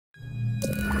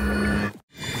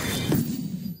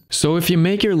So if you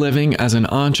make your living as an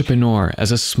entrepreneur,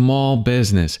 as a small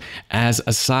business, as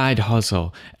a side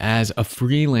hustle, as a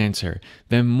freelancer,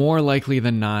 then more likely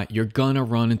than not, you're gonna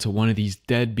run into one of these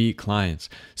deadbeat clients.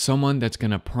 Someone that's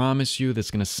gonna promise you,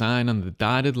 that's gonna sign on the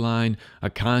dotted line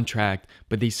a contract,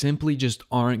 but they simply just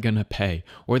aren't gonna pay.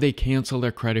 Or they cancel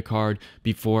their credit card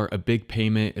before a big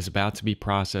payment is about to be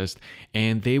processed,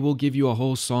 and they will give you a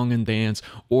whole song and dance,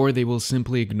 or they will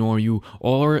simply ignore you,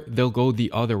 or they'll go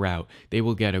the other route. They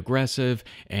will get aggressive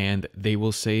and they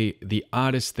will say the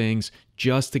oddest things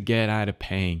just to get out of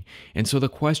paying. And so the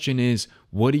question is,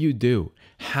 what do you do?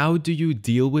 How do you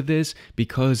deal with this?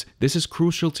 Because this is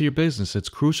crucial to your business. It's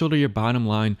crucial to your bottom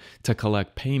line to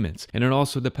collect payments. And it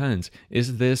also depends.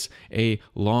 Is this a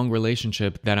long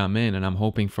relationship that I'm in and I'm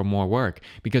hoping for more work?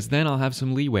 Because then I'll have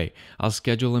some leeway. I'll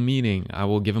schedule a meeting. I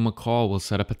will give them a call. We'll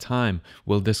set up a time.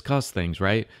 We'll discuss things,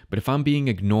 right? But if I'm being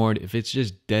ignored, if it's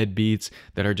just deadbeats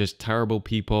that are just terrible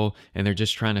people and they're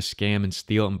just trying to scam and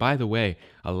steal. And by the way,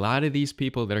 a lot of these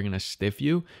people that are going to stiff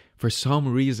you, for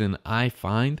some reason, I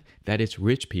find that it's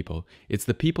rich people. It's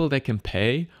the people that can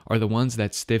pay are the ones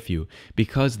that stiff you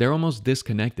because they're almost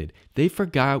disconnected. They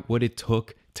forgot what it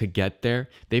took to get there.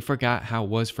 They forgot how it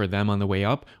was for them on the way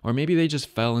up, or maybe they just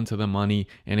fell into the money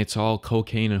and it's all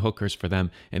cocaine and hookers for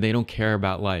them and they don't care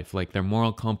about life. Like their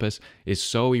moral compass is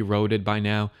so eroded by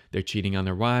now. They're cheating on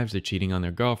their wives, they're cheating on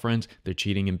their girlfriends, they're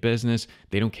cheating in business.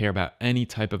 They don't care about any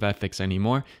type of ethics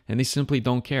anymore and they simply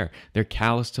don't care. They're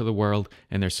callous to the world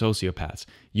and they're sociopaths.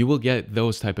 You will get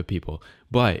those type of people.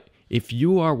 But if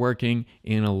you are working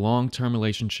in a long-term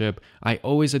relationship, I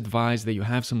always advise that you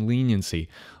have some leniency.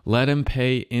 Let them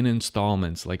pay in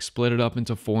installments, like split it up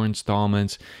into 4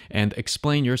 installments and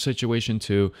explain your situation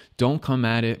too. Don't come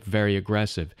at it very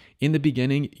aggressive. In the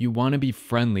beginning, you want to be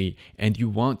friendly and you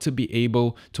want to be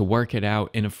able to work it out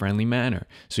in a friendly manner.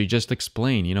 So you just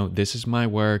explain, this is my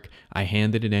work. I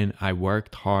handed it in. I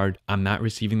worked hard. I'm not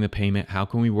receiving the payment. How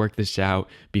can we work this out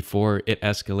before it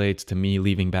escalates to me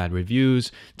leaving bad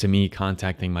reviews, to me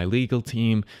contacting my legal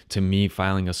team, to me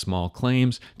filing a small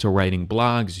claims, to writing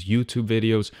blogs, YouTube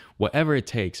videos, whatever it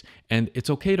takes. And it's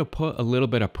okay to put a little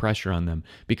bit of pressure on them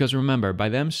because remember, by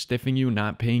them stiffing you,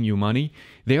 not paying you money,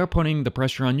 they are putting the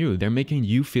pressure on you. They're making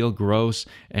you feel gross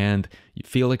and you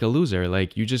feel like a loser.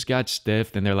 Like you just got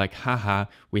stiffed and they're like, haha,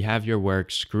 we have your work,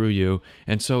 screw you.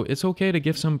 And so it's okay to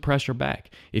give some pressure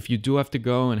back. If you do have to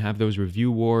go and have those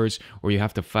review wars or you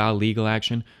have to file legal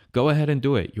action, go ahead and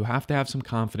do it. You have to have some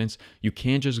confidence. You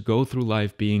can't just go through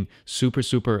life being super,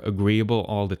 super agreeable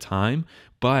all the time.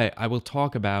 But I will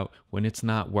talk about when it's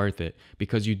not worth it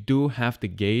because you do have to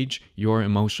gauge your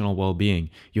emotional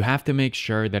well-being. You have to make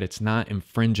sure that it's not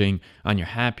infringing on your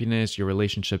happiness, your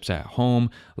relationships at home,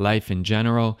 life in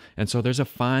general. And so there's a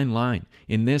fine line.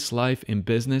 In this life, in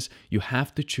business, you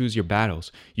have to choose your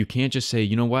battles. You can't just say,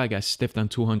 you know what, I got stiffed on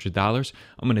 $200.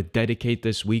 I'm going to dedicate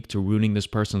this week to ruining this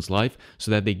person's life so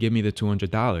that they give me the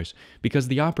 $200 because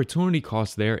the opportunity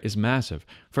cost there is massive.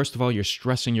 First of all, you're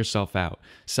stressing yourself out.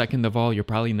 Second of all, you're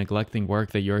probably neglecting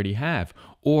work that you already have,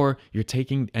 or you're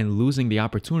taking and losing the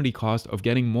opportunity cost of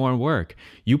getting more work.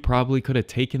 You probably could have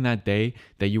taken that day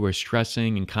that you were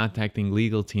stressing and contacting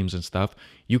legal teams and stuff.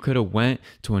 You could have went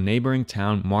to a neighboring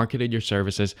town, marketed your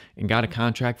services, and got a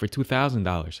contract for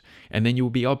 $2,000. And then you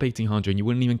would be up $1,800 and you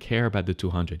wouldn't even care about the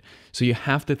 $200. So you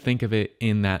have to think of it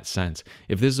in that sense.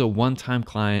 If this is a one-time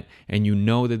client and you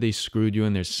know that they screwed you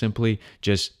and they're simply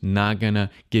just not gonna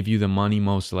give you the money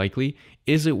most likely,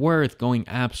 is it worth going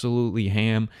absolutely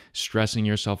ham, stressing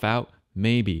yourself out?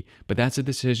 Maybe, but that's a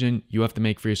decision you have to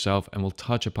make for yourself and we'll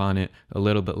touch upon it a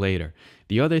little bit later.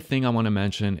 The other thing I want to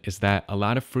mention is that a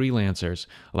lot of freelancers,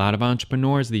 a lot of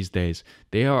entrepreneurs these days,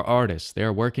 they are artists. They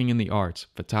are working in the arts,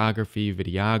 photography,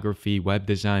 videography, web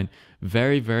design.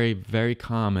 Very, very, very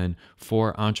common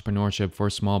for entrepreneurship, for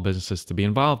small businesses to be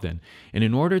involved in. And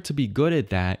in order to be good at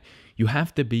that, you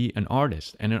have to be an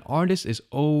artist, and an artist is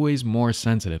always more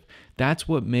sensitive. That's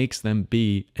what makes them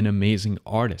be an amazing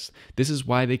artist. This is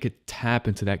why they could tap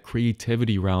into that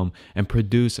creativity realm and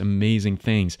produce amazing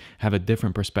things, have a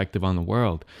different perspective on the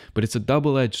world. But it's a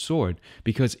double-edged sword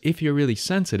because if you're really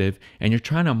sensitive and you're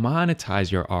trying to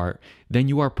monetize your art, then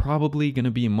you are probably going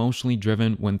to be emotionally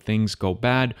driven when things go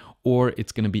bad, or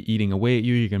it's going to be eating away at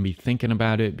you. You're going to be thinking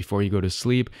about it before you go to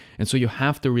sleep. And so you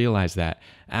have to realize that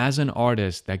as an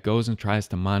artist that goes and tries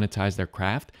to monetize their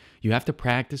craft, You have to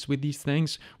practice with these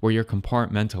things where you're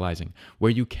compartmentalizing,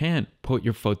 where you can put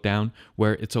your foot down,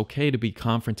 where it's okay to be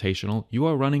confrontational. You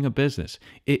are running a business.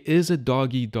 It is a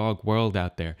dog-eat-dog world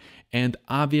out there. And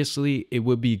obviously, it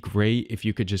would be great if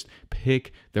you could just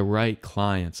pick the right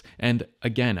clients. And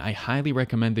again, I highly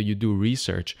recommend that you do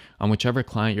research on whichever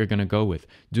client you're going to go with.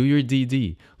 Do your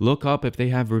DD. Look up if they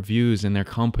have reviews in their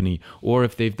company, or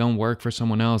if they've done work for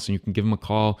someone else and you can give them a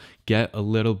call, get a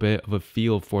little bit of a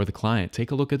feel for the client.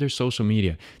 Take a look at their social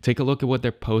media. Take a look at what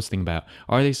they're posting about.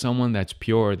 Are they someone that's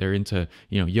pure? They're into,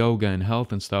 yoga and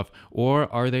health and stuff, or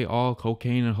are they all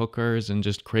cocaine and hookers and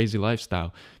just crazy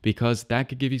lifestyle? Because that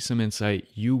could give you some insight.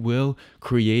 You will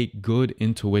create good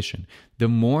intuition. The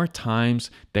more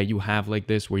times that you have like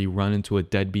this, where you run into a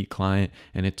deadbeat client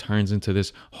and it turns into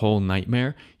this whole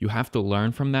nightmare, you have to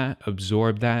learn from that,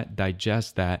 absorb that,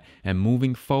 digest that, and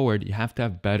moving forward, you have to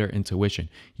have better intuition.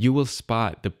 You will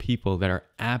spot the people that are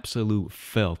absolute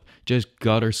filth, just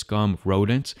gutter scum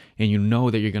rodents, and you know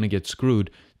that you're going to get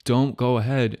screwed. Don't go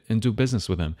ahead and do business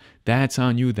with them. That's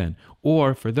on you then.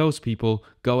 Or for those people,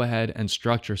 go ahead and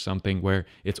structure something where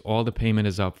it's all the payment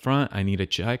is up front. I need a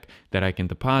check that I can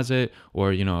deposit,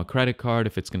 or a credit card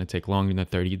if it's going to take longer than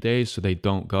 30 days, so they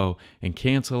don't go and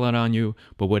cancel it on you.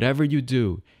 But whatever you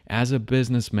do, as a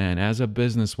businessman, as a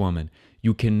businesswoman,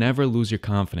 you can never lose your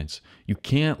confidence. You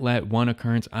can't let one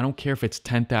occurrence, I don't care if it's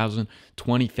 $10,000,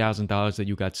 $20,000 that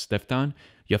you got stiffed on.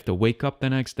 You have to wake up the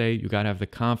next day. You got to have the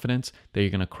confidence that you're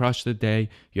going to crush the day.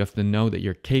 You have to know that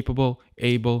you're capable,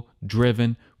 able,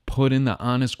 driven, put in the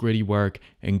honest, gritty work,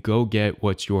 and go get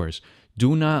what's yours.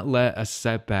 Do not let a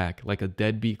setback like a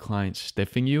deadbeat client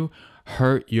stiffing you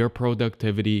hurt your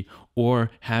productivity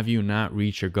or have you not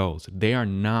reach your goals. They are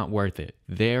not worth it.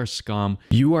 They are scum.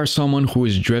 You are someone who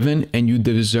is driven, and you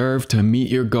deserve to meet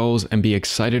your goals and be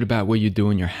excited about what you do,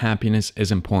 and your happiness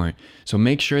is important. So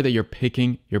make sure that you're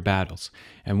picking your battles.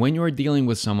 And when you are dealing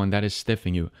with someone that is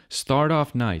stiffing you, start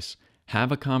off nice.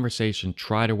 Have a conversation.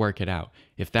 Try to work it out.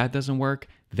 If that doesn't work,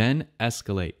 then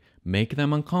escalate. Make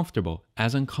them uncomfortable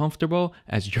as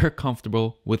you're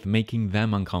comfortable with making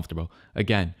them uncomfortable.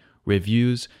 Again,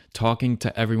 reviews, talking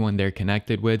to everyone they're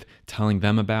connected with, telling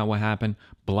them about what happened,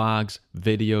 blogs,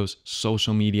 videos,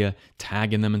 social media,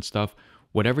 tagging them and stuff.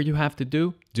 Whatever you have to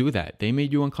do, do that. They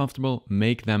made you uncomfortable,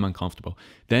 make them uncomfortable.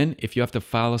 Then if you have to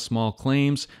file a small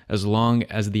claims, as long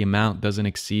as the amount doesn't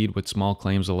exceed what small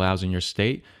claims allows in your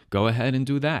state, go ahead and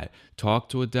do that. Talk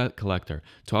to a debt collector.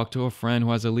 Talk to a friend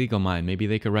who has a legal mind. Maybe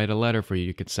they could write a letter for you.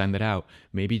 You could send it out.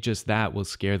 Maybe just that will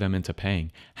scare them into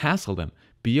paying. Hassle them.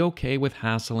 Be okay with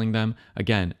hassling them.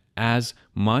 Again, as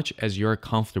much as you're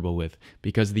comfortable with,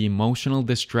 because the emotional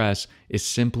distress is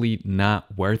simply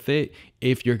not worth it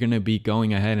if you're going to be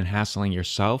going ahead and hassling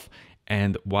yourself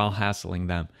and while hassling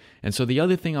them. And so the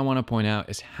other thing I want to point out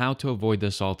is how to avoid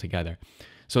this altogether.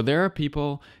 So there are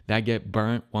people that get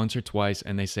burnt once or twice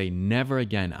and they say, never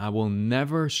again. I will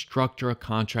never structure a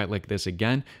contract like this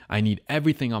again. I need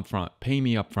everything up front. Pay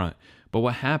me up front. But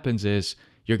what happens is,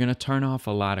 you're going to turn off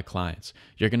a lot of clients.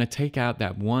 You're going to take out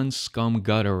that one scum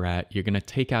gutter rat. You're going to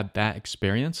take out that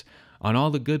experience on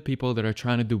all the good people that are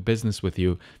trying to do business with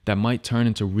you that might turn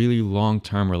into really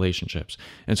long-term relationships.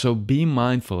 And so be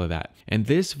mindful of that. And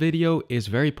this video is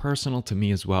very personal to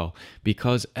me as well,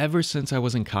 because ever since I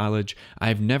was in college,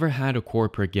 I've never had a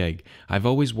corporate gig. I've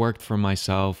always worked for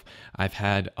myself. I've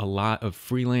had a lot of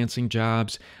freelancing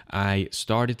jobs. I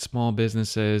started small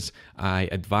businesses. I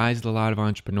advised a lot of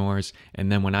entrepreneurs.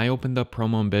 And then when I opened up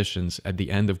Promo Ambitions at the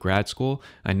end of grad school,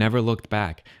 I never looked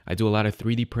back. I do a lot of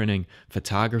 3D printing,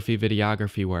 photography,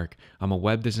 videography work. I'm a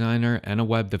web designer and a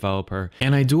web developer.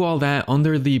 And I do all that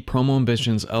under the Promo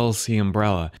Ambitions LLC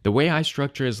umbrella. The way I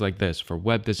structure is like this: for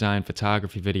web design,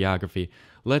 photography, videography.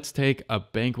 Let's take a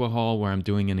banquet hall where I'm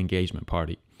doing an engagement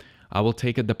party. I will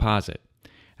take a deposit.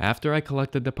 After I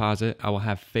collect the deposit, I will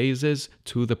have phases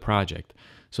to the project.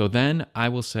 So then I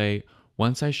will say,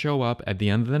 once I show up at the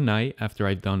end of the night, after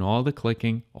I've done all the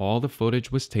clicking, all the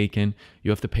footage was taken,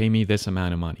 you have to pay me this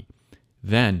amount of money.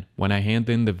 Then when I hand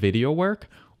in the video work,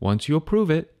 once you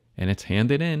approve it and it's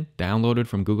handed in, downloaded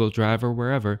from Google Drive or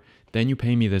wherever, then you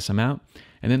pay me this amount.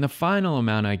 And then the final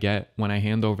amount I get when I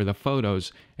hand over the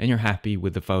photos and you're happy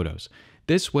with the photos.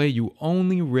 This way you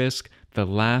only risk the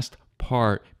last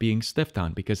part being stiffed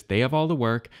on, because they have all the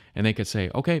work and they could say,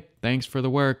 okay, thanks for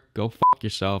the work, go fuck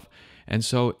yourself. And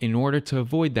so in order to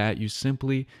avoid that, you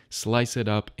simply slice it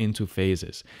up into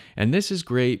phases. And this is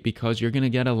great because you're going to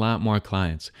get a lot more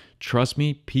clients. Trust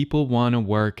me, people want to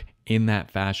work in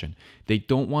that fashion. They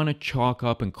don't want to chalk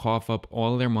up and cough up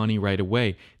all their money right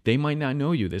away. They might not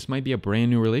know you. This might be a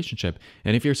brand new relationship.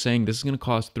 And if you're saying this is going to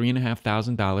cost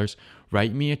 $3,500,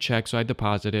 write me a check so I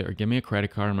deposit it, or give me a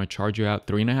credit card. I'm going to charge you out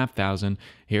 $3,500.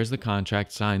 Here's the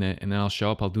contract, sign it, and then I'll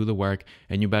show up, I'll do the work,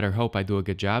 and you better hope I do a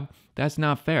good job. That's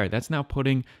not fair. That's now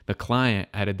putting the client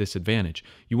at a disadvantage.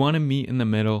 You want to meet in the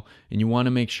middle, and you want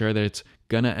to make sure that it's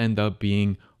going to end up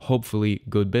being hopefully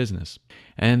good business.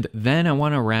 And then I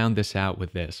want to round this out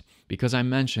with this, because I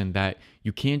mentioned that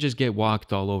you can't just get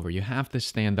walked all over. You have to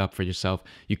stand up for yourself.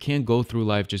 You can't go through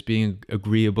life just being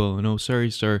agreeable and, oh, sorry,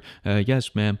 sir.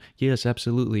 Yes, ma'am. Yes,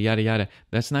 absolutely. Yada, yada.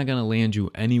 That's not going to land you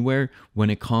anywhere when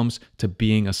it comes to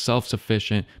being a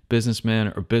self-sufficient businessman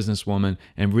or businesswoman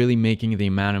and really making the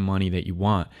amount of money that you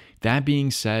want. That being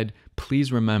said,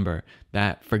 please remember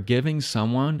that forgiving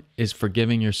someone is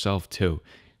forgiving yourself too.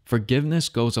 Forgiveness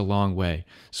goes a long way.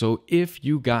 So if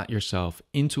you got yourself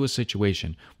into a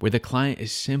situation where the client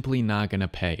is simply not going to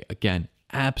pay, again,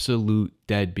 absolute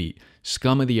deadbeat,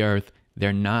 scum of the earth,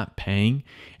 they're not paying,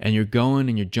 and you're going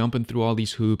and you're jumping through all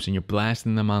these hoops and you're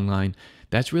blasting them online,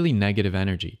 that's really negative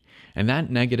energy. And that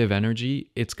negative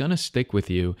energy, it's going to stick with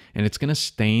you, and it's going to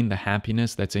stain the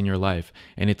happiness that's in your life,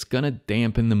 and it's going to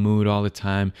dampen the mood all the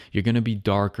time. You're going to be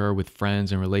darker with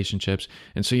friends and relationships.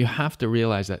 And so you have to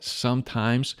realize that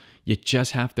sometimes you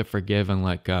just have to forgive and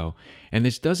let go. And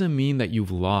this doesn't mean that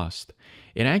you've lost.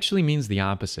 It actually means the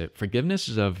opposite. Forgiveness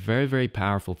is a very, very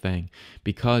powerful thing,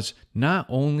 because not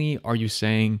only are you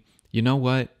saying, you know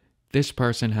what, this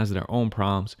person has their own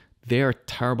problems, they're a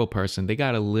terrible person, they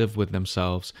got to live with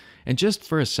themselves. And just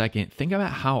for a second, think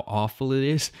about how awful it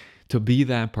is to be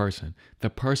that person,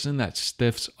 the person that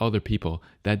stiffs other people,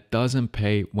 that doesn't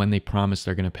pay when they promise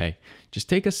they're going to pay. Just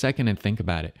take a second and think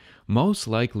about it. Most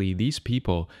likely, these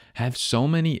people have so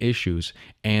many issues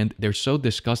and they're so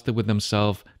disgusted with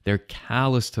themselves, they're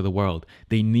callous to the world.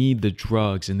 They need the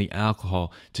drugs and the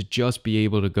alcohol to just be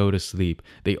able to go to sleep.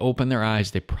 They open their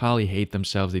eyes, they probably hate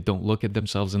themselves, they don't look at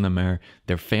themselves in the mirror,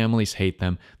 their families hate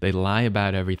them, they lie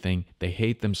about everything, they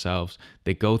hate themselves,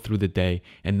 they go through the day,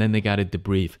 and then they got to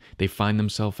debrief. They find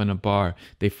themselves in a bar,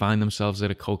 they find themselves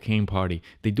at a cocaine party,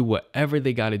 they do whatever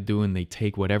they got to do, and they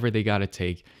take whatever they got to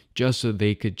take just so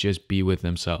they could just be with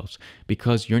themselves.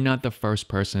 Because you're not the first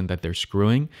person that they're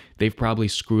screwing. They've probably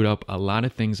screwed up a lot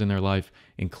of things in their life,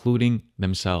 including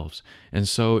themselves. And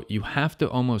so you have to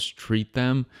almost treat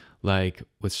them like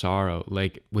with sorrow,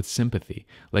 like with sympathy,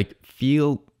 like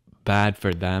feel bad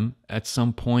for them at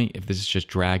some point if this is just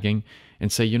dragging,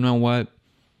 and say, you know what?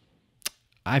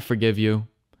 I forgive you.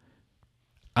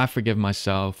 I forgive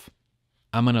myself.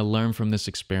 I'm going to learn from this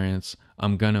experience.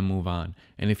 I'm going to move on.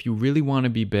 And if you really want to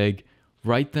be big,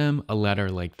 write them a letter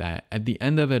like that. At the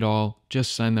end of it all,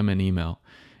 just send them an email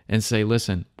and say,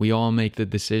 listen, we all make the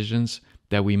decisions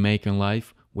that we make in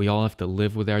life. We all have to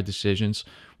live with our decisions.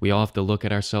 We all have to look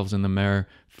at ourselves in the mirror,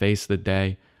 face the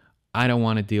day. I don't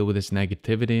want to deal with this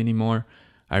negativity anymore.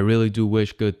 I really do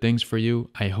wish good things for you.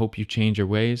 I hope you change your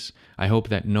ways. I hope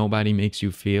that nobody makes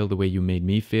you feel the way you made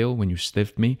me feel when you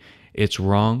stiffed me. It's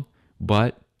wrong.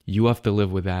 But you have to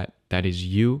live with that. That is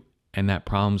you, and that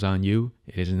problem's on you.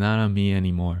 It is not on me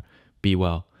anymore. Be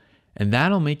well. And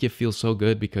that'll make you feel so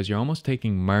good, because you're almost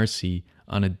taking mercy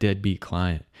on a deadbeat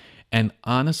client. And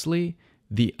honestly,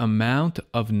 the amount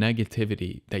of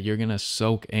negativity that you're going to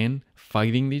soak in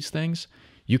fighting these things,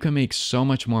 you can make so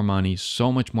much more money,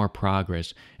 so much more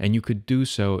progress, and you could do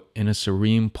so in a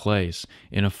serene place,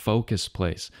 in a focused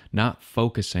place, not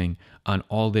focusing on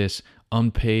all this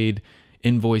unpaid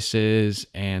invoices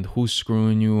and who's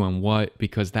screwing you and what,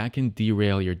 because that can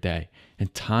derail your day.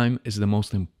 And time is the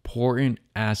most important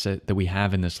asset that we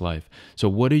have in this life. So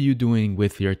what are you doing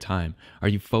with your time? Are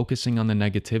you focusing on the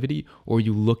negativity, or are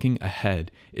you looking ahead?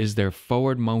 Is there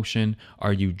forward motion?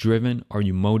 Are you driven? Are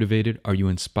you motivated? Are you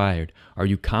inspired? Are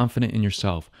you confident in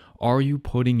yourself? Are you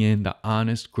putting in the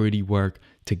honest, gritty work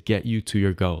to get you to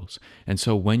your goals? And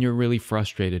so when you're really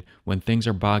frustrated, when things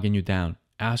are bogging you down,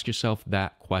 ask yourself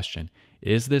that question.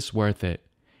 Is this worth it?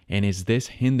 And is this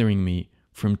hindering me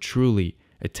from truly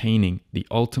attaining the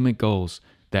ultimate goals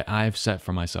that I've set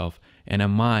for myself? And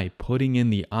am I putting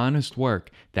in the honest work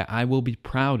that I will be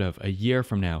proud of a year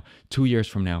from now, 2 years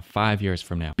from now, 5 years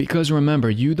from now? Because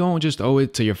remember, you don't just owe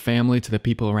it to your family, to the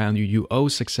people around you. You owe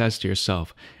success to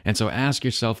yourself. And so ask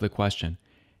yourself the question,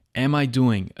 am I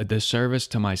doing a disservice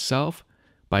to myself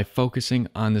by focusing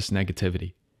on this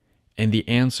negativity? And the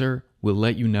answer will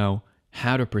let you know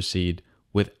how to proceed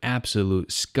with absolute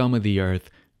scum of the earth,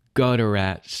 gutter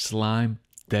rat, slime,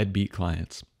 deadbeat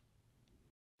clients.